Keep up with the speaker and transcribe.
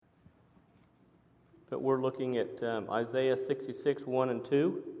but we're looking at Isaiah 66, 1 and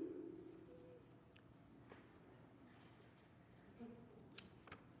 2.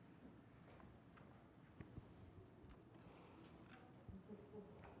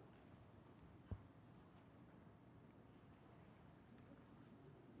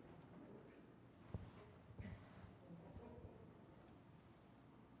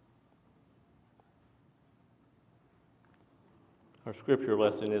 Our scripture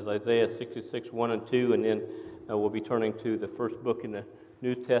lesson is Isaiah 66, 1 and 2, and then we'll be turning to the first book in the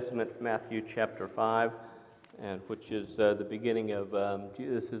New Testament, Matthew chapter 5, and which is the beginning of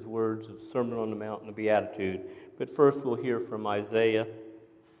Jesus' words of Sermon on the Mount and the Beatitude. But first we'll hear from Isaiah,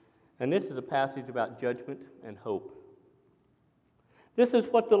 and this is a passage about judgment and hope. This is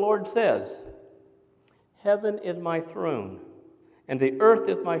what the Lord says: "Heaven is my throne, and the earth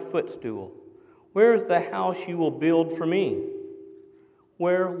is my footstool. Where is the house you will build for me?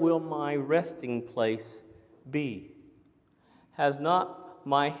 Where will my resting place be? Has not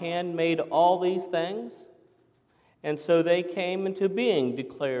my hand made all these things? And so they came into being,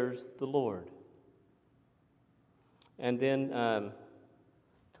 declares the Lord." And then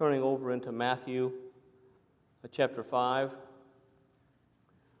turning over into Matthew chapter 5,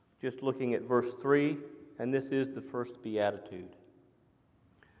 just looking at verse 3, and this is the first beatitude.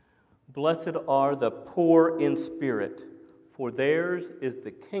 "Blessed are the poor in spirit, for theirs is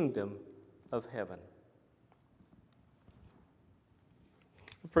the kingdom of heaven."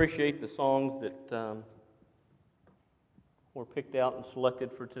 Appreciate the songs that were picked out and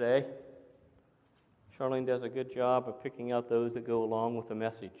selected for today. Charlene does a good job of picking out those that go along with the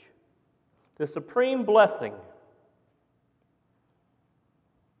message. The supreme blessing.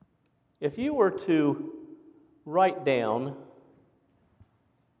 If you were to write down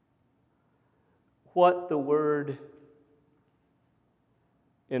what the word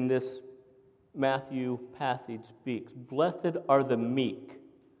in this Matthew passage speaks, blessed are the meek.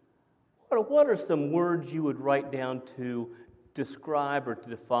 What are some words you would write down to describe or to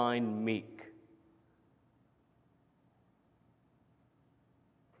define meek?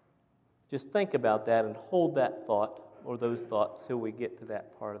 Just think about that and hold that thought or those thoughts till we get to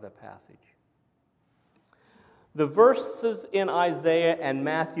that part of the passage. The verses in Isaiah and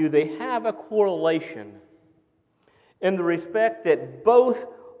Matthew, they have a correlation in the respect that both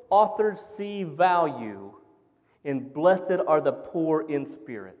authors see value in "blessed are the poor in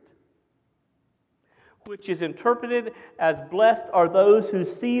spirit," which is interpreted as "blessed are those who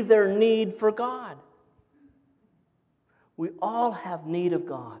see their need for God." We all have need of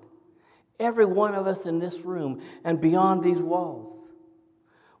God. Every one of us in this room and beyond these walls,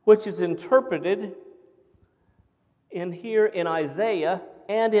 which is interpreted in here in Isaiah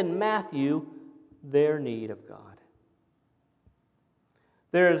and in Matthew, their need of God.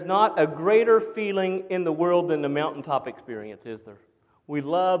 There is not a greater feeling in the world than the mountaintop experience, is there? We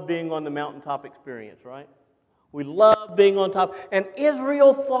love being on the mountaintop experience, right? We love being on top. And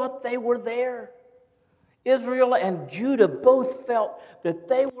Israel thought they were there. Israel and Judah both felt that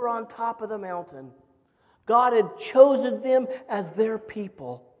they were on top of the mountain. God had chosen them as their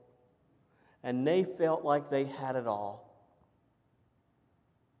people, and they felt like they had it all.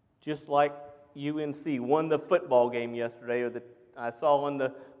 Just like UNC won the football game yesterday, or I saw on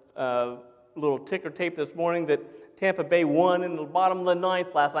the little ticker tape this morning that Tampa Bay won in the bottom of the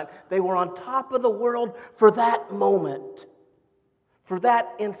ninth last night. They were on top of the world for that moment, for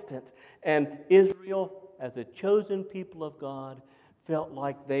that instant. And Israel, as a chosen people of God, felt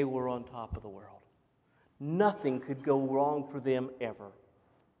like they were on top of the world. Nothing could go wrong for them ever.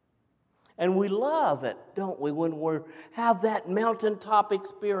 And we love it, don't we, when we have that mountaintop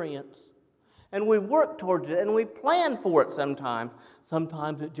experience. And we work towards it, and we plan for it sometimes.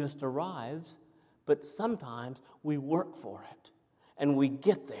 Sometimes it just arrives, but sometimes we work for it, and we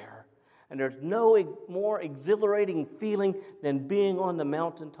get there. And there's no more exhilarating feeling than being on the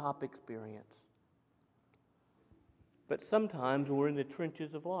mountaintop experience. But sometimes we're in the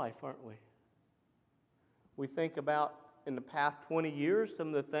trenches of life, aren't we? We think about, in the past 20 years, some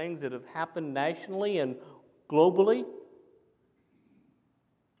of the things that have happened nationally and globally.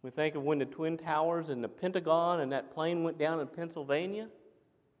 We think of when the Twin Towers and the Pentagon and that plane went down in Pennsylvania,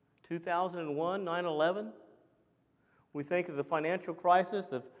 2001, 9/11. We think of the financial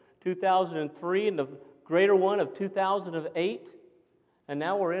crisis of 2003 and the greater one of 2008. And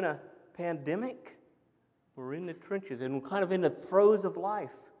now we're in a pandemic. We're in the trenches and we're kind of in the throes of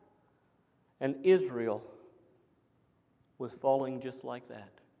life. And Israel was falling just like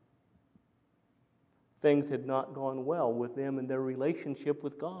that. Things had not gone well with them and their relationship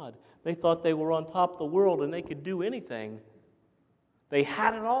with God. They thought they were on top of the world and they could do anything. They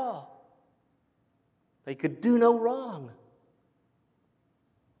had it all. They could do no wrong.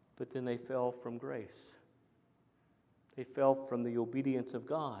 But then they fell from grace. They fell from the obedience of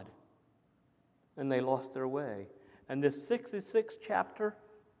God. And they lost their way. And this 66th chapter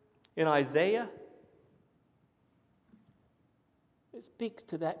in Isaiah, it speaks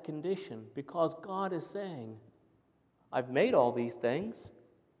to that condition, because God is saying, I've made all these things,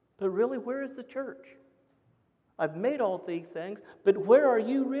 but really, where is the church? I've made all these things, but where are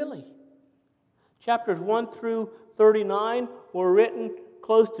you really? Chapters 1 through 39 were written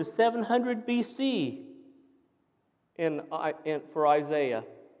close to 700 BC for Isaiah,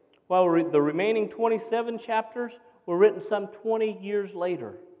 while the remaining 27 chapters were written some 20 years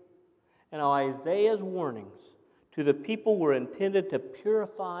later. And Isaiah's warnings to the people were intended to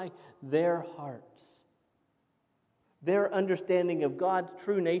purify their hearts, their understanding of God's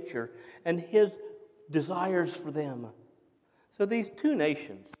true nature and His desires for them. So these two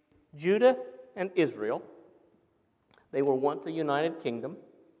nations, Judah and Israel, they were once a united kingdom,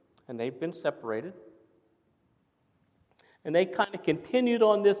 and they've been separated. And they kind of continued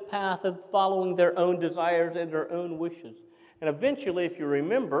on this path of following their own desires and their own wishes. And eventually, if you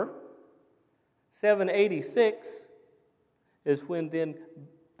remember, 786 is when then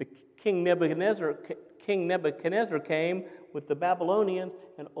the King Nebuchadnezzar came with the Babylonians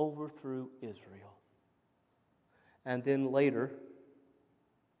and overthrew Israel. And then later,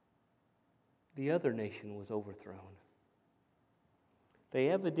 the other nation was overthrown. They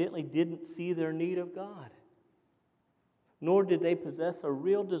evidently didn't see their need of God, nor did they possess a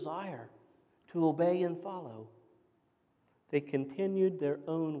real desire to obey and follow. They continued their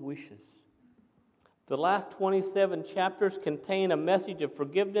own wishes. The last 27 chapters contain a message of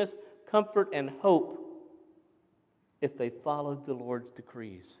forgiveness, comfort, and hope if they followed the Lord's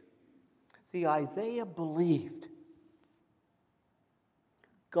decrees. See, Isaiah believed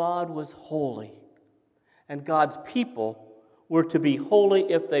God was holy, and God's people were to be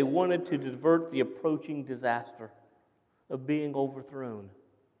holy if they wanted to divert the approaching disaster of being overthrown.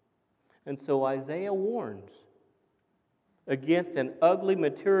 And so Isaiah warns against an ugly,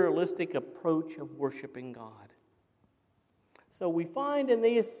 materialistic approach of worshiping God. So we find in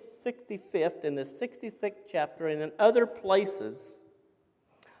the 65th and the 66th chapter and in other places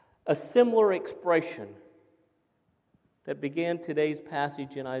a similar expression that began today's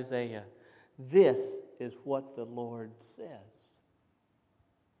passage in Isaiah. This is what the Lord says.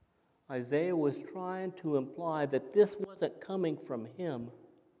 Isaiah was trying to imply that this wasn't coming from him.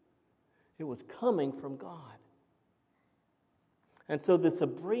 It was coming from God. And so the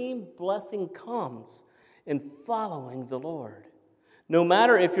supreme blessing comes in following the Lord. No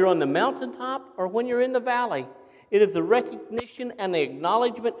matter if you're on the mountaintop or when you're in the valley, it is the recognition and the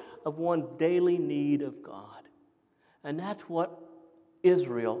acknowledgement of one's daily need of God. And that's what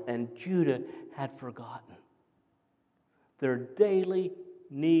Israel and Judah had forgotten. Their daily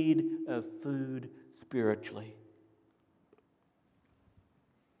need of food spiritually.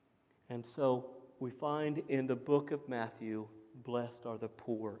 And so we find in the book of Matthew, blessed are the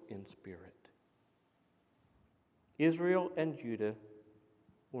poor in spirit. Israel and Judah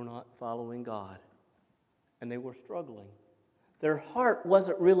were not following God, and they were struggling. Their heart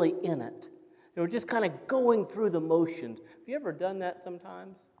wasn't really in it. They were just kind of going through the motions. Have you ever done that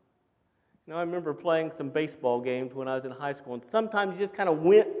sometimes? You know, I remember playing some baseball games when I was in high school, and sometimes you just kind of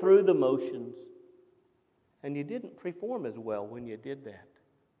went through the motions, and you didn't perform as well when you did that.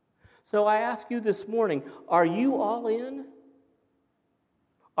 So I ask you this morning, are you all in?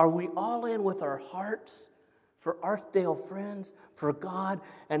 Are we all in with our hearts for Archdale Friends, for God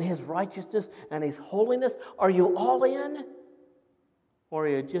and His righteousness and His holiness? Are you all in? Or are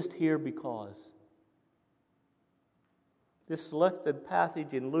you just here because? This selected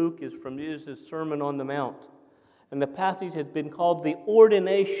passage in Luke is from Jesus' Sermon on the Mount. And the passage has been called the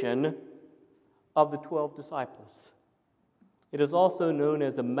ordination of the 12 disciples. It is also known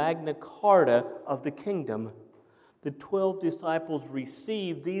as the Magna Carta of the kingdom. The 12 disciples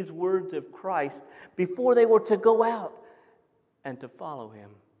received these words of Christ before they were to go out and to follow Him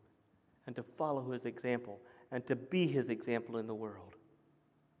and to follow His example and to be His example in the world.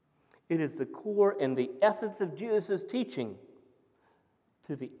 It is the core and the essence of Jesus' teaching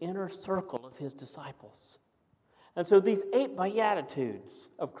to the inner circle of His disciples. And so these 8 Beatitudes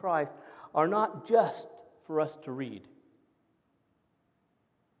of Christ are not just for us to read.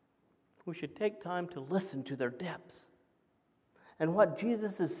 We should take time to listen to their depths and what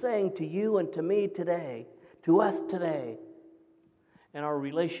Jesus is saying to you and to me today, to us today, and our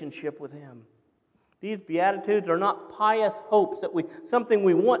relationship with Him. These Beatitudes are not pious hopes that something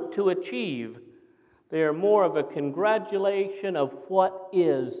we want to achieve. They are more of a congratulation of what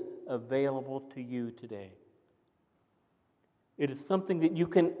is available to you today. It is something that you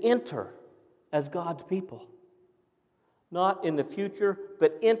can enter as God's people. Not in the future,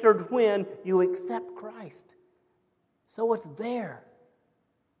 but entered when you accept Christ. So it's there.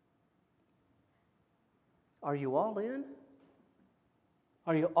 Are you all in?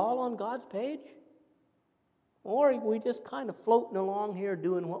 Are you all on God's page? Or are we just kind of floating along here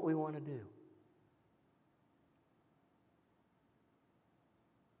doing what we want to do?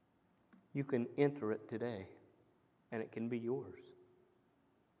 You can enter it today, and it can be yours.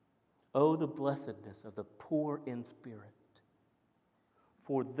 Oh, the blessedness of the poor in spirit,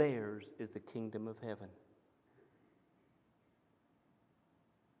 for theirs is the kingdom of heaven.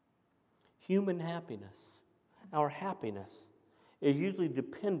 Human happiness, our happiness, is usually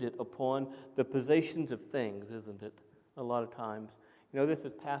dependent upon the possessions of things, isn't it? A lot of times. You know, this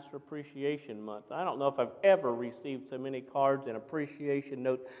is Pastor Appreciation Month. I don't know if I've ever received so many cards and appreciation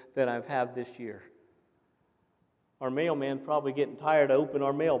notes that I've had this year. Our mailman's probably getting tired to open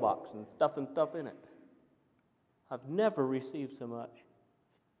our mailbox and stuffing stuff in it. I've never received so much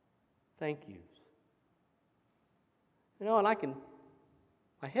thank yous. You know, and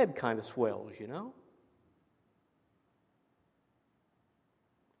my head kind of swells, you know.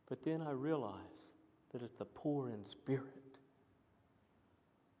 But then I realize that it's the poor in spirit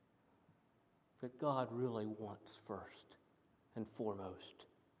that God really wants first and foremost.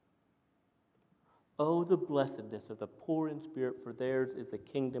 Oh, the blessedness of the poor in spirit, for theirs is the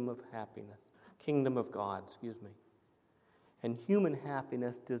kingdom of happiness, kingdom of God, And human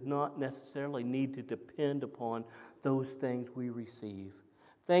happiness does not necessarily need to depend upon those things we receive.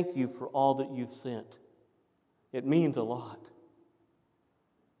 Thank you for all that you've sent. It means a lot.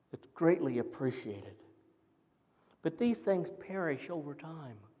 It's greatly appreciated. But these things perish over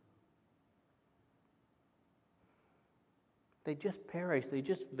time. They just perish. They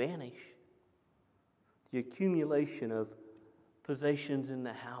just vanish. The accumulation of possessions in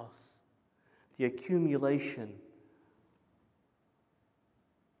the house. The accumulation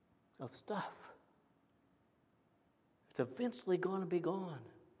of stuff. It's eventually going to be gone.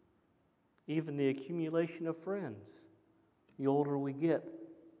 Even the accumulation of friends. The older we get,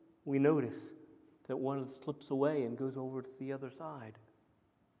 we notice that one slips away and goes over to the other side.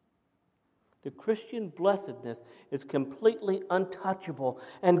 The Christian blessedness is completely untouchable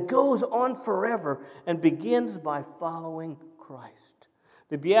and goes on forever and begins by following Christ.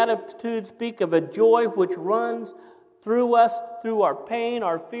 The Beatitudes speak of a joy which runs through us, through our pain,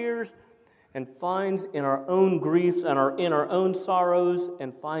 our fears, and finds in our own griefs and in our own sorrows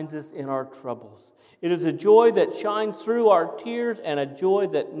and finds us in our troubles. It is a joy that shines through our tears and a joy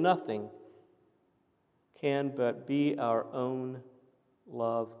that nothing can but be our own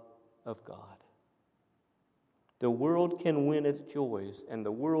love of God. The world can win its joys and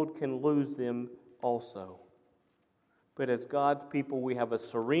the world can lose them also. But as God's people, we have a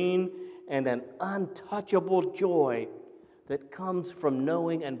serene and an untouchable joy that comes from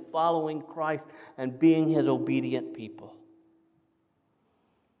knowing and following Christ and being His obedient people.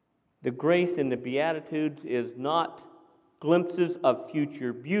 The grace in the Beatitudes is not glimpses of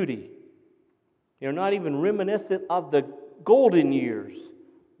future beauty. They are not even reminiscent of the golden years.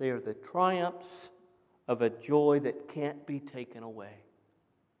 They are the triumphs of a joy that can't be taken away.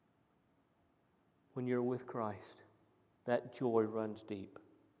 When you're with Christ, that joy runs deep.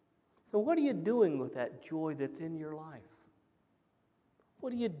 So what are you doing with that joy that's in your life?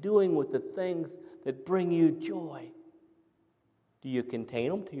 What are you doing with the things that bring you joy? Do you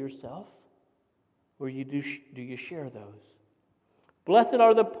contain them to yourself? Or do you share those? Blessed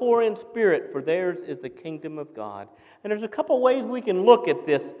are the poor in spirit, for theirs is the kingdom of God. And there's a couple ways we can look at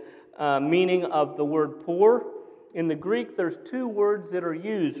this meaning of the word poor. In the Greek, there's two words that are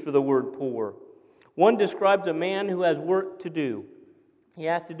used for the word poor. One describes a man who has work to do. He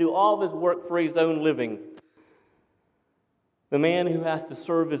has to do all of his work for his own living. The man who has to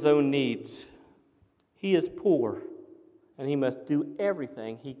serve his own needs. He is poor, and he must do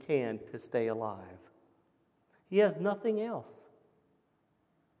everything he can to stay alive. He has nothing else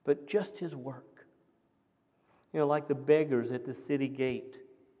but just his work. You know, like the beggars at the city gate,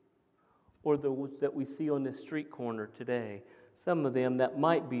 or those that we see on the street corner today. Some of them, that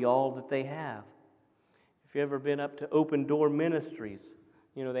might be all that they have. If you've ever been up to Open Door Ministries,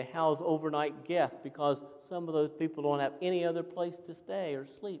 you know, they house overnight guests because some of those people don't have any other place to stay or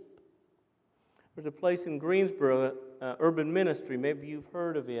sleep. There's a place in Greensboro, Urban Ministry. Maybe you've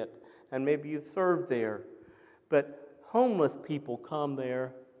heard of it, and maybe you've served there. But homeless people come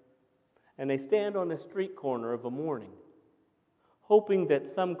there, and they stand on the street corner of a morning, hoping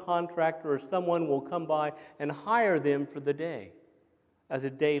that some contractor or someone will come by and hire them for the day. as a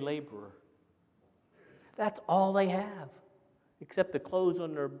day laborer. That's all they have, except the clothes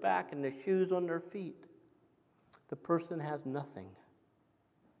on their back and the shoes on their feet. The person has nothing.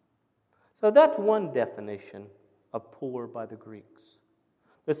 So that's one definition of poor by the Greeks.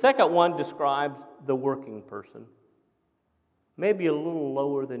 The second one describes the working person, maybe a little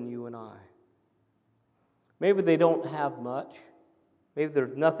lower than you and I. Maybe they don't have much. Maybe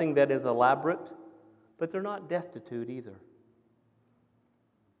there's nothing that is elaborate, but they're not destitute either.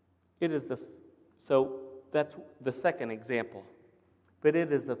 So that's the second example. But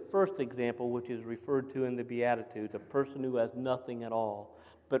it is the first example which is referred to in the Beatitudes, a person who has nothing at all,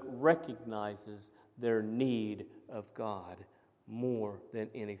 but recognizes their need of God more than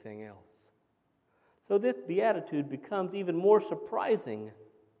anything else. So this beatitude becomes even more surprising.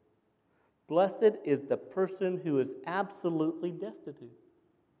 Blessed is the person who is absolutely destitute.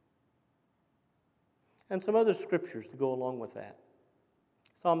 And some other scriptures to go along with that.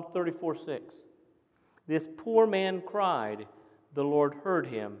 Psalm 34:6. This poor man cried, the Lord heard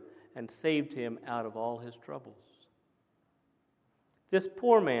him and saved him out of all his troubles. This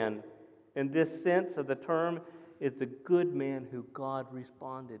poor man, in this sense of the term, is the good man who God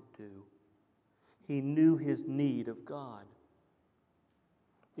responded to. He knew his need of God.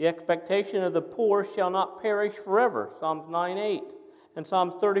 The expectation of the poor shall not perish forever, Psalms 9:8, and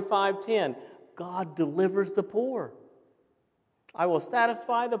Psalms 35:10. God delivers the poor. I will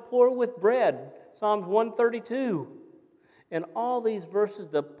satisfy the poor with bread, Psalms 132. In all these verses,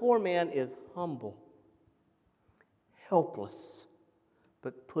 the poor man is humble, helpless,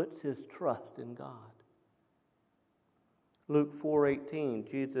 but puts his trust in God. Luke 4:18,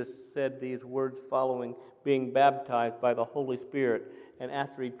 Jesus said these words following being baptized by the Holy Spirit and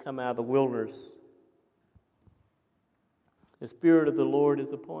after he'd come out of the wilderness. The Spirit of the Lord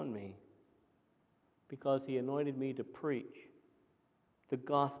is upon me because he anointed me to preach the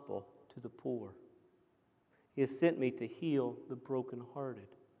gospel to the poor. He has sent me to heal the brokenhearted,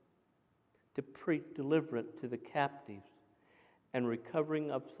 to preach deliverance to the captives and recovering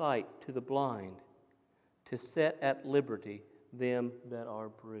of sight to the blind, to set at liberty them that are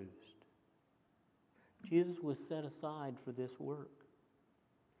bruised. Jesus was set aside for this work,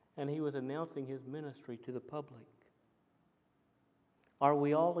 and he was announcing his ministry to the public. Are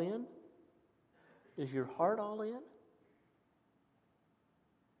we all in? Is your heart all in?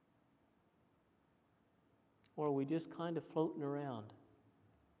 Or are we just kind of floating around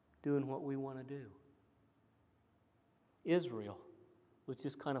doing what we want to do? Israel was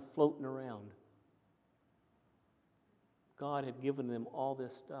just kind of floating around. God had given them all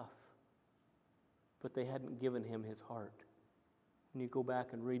this stuff, but they hadn't given him his heart. When you go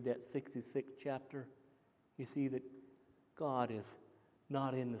back and read that 66th chapter, you see that God is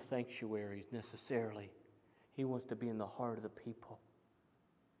not in the sanctuaries necessarily. He wants to be in the heart of the people.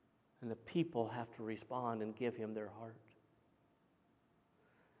 And the people have to respond and give him their heart.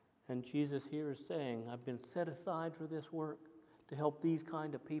 And Jesus here is saying, I've been set aside for this work to help these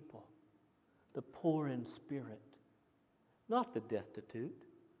kind of people, the poor in spirit, not the destitute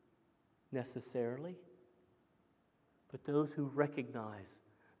necessarily, but those who recognize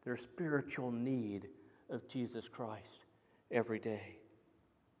their spiritual need of Jesus Christ every day.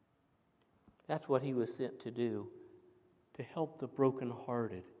 That's what he was sent to do, to help the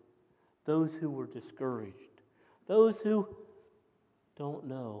brokenhearted, those who were discouraged, those who don't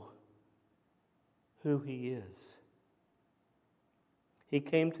know who he is. He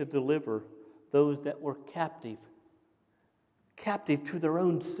came to deliver those that were captive to their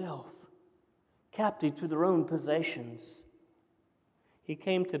own self, captive to their own possessions. He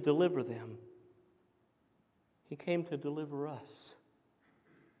came to deliver them. He came to deliver us.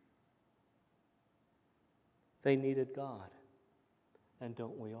 They needed God, and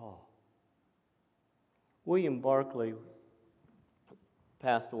don't we all? William Barclay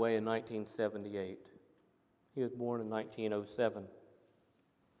passed away in 1978. He was born in 1907.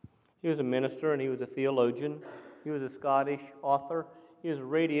 He was a minister and he was a theologian. He was a Scottish author. He was a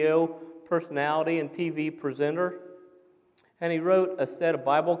radio personality and TV presenter. And he wrote a set of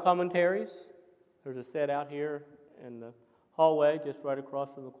Bible commentaries. There's a set out here in the hallway, just right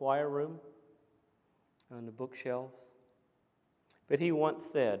across from the choir room, on the bookshelves. But he once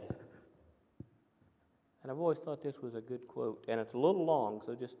said, and I've always thought this was a good quote, and it's a little long,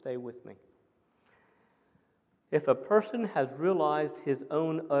 so just stay with me. If a person has realized his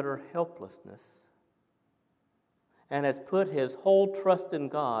own utter helplessness and has put his whole trust in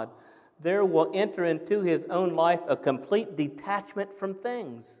God, there will enter into his own life a complete detachment from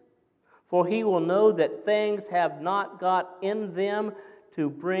things. For he will know that things have not got in them to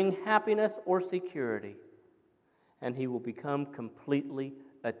bring happiness or security. and he will become completely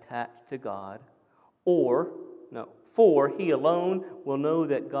attached to God. For he alone will know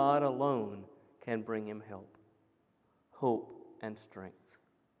that God alone can bring him help, hope, and strength.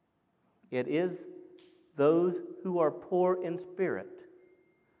 It is those who are poor in spirit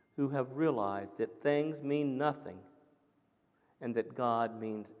who have realized that things mean nothing and that God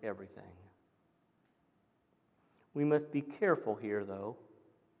means everything. We must be careful here, though,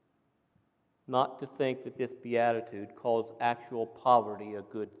 not to think that this beatitude calls actual poverty a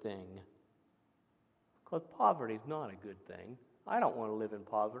good thing. Because poverty is not a good thing. I don't want to live in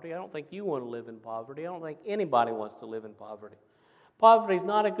poverty. I don't think you want to live in poverty. I don't think anybody wants to live in poverty. Poverty is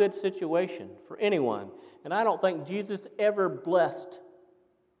not a good situation for anyone. And I don't think Jesus ever blessed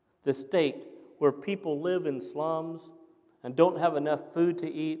the state where people live in slums and don't have enough food to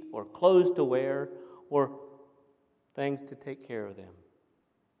eat or clothes to wear or things to take care of them.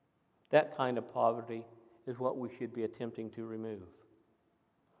 That kind of poverty is what we should be attempting to remove.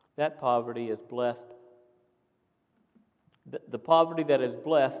 That poverty is blessed. The poverty that is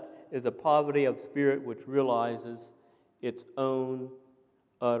blessed is a poverty of spirit which realizes its own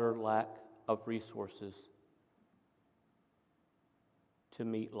utter lack of resources to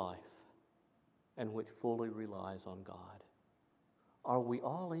meet life and which fully relies on God. Are we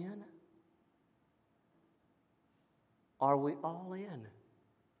all in? Are we all in?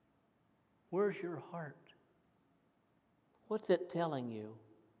 Where's your heart? What's it telling you?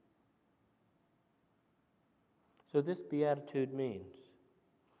 So this beatitude means,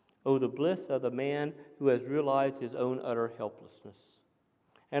 oh, the bliss of the man who has realized his own utter helplessness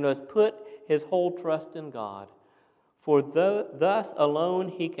and has put his whole trust in God. For thus alone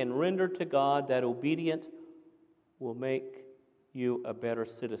he can render to God that obedience will make you a better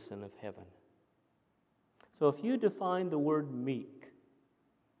citizen of heaven. So if you define the word meek,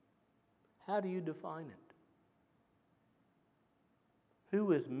 how do you define it?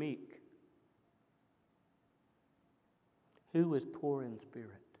 Who is meek? Who is poor in spirit?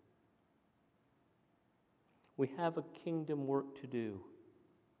 We have a kingdom work to do.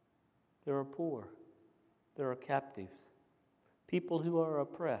 There are poor. There are captives. People who are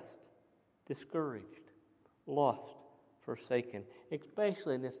oppressed, discouraged, lost, forsaken,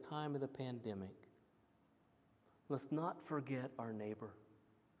 especially in this time of the pandemic. Let's not forget our neighbor.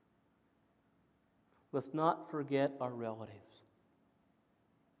 Let's not forget our relatives.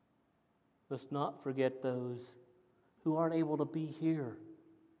 Let's not forget those who aren't able to be here,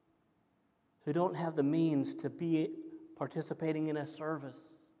 who don't have the means to be participating in a service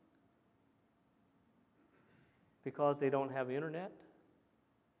because they don't have internet.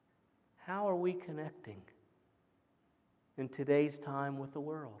 How are we connecting in today's time with the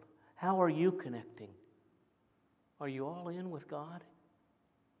world? How are you connecting? Are you all in with God?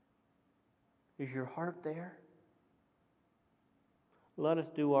 Is your heart there? Let us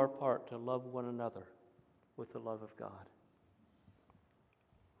do our part to love one another with the love of God.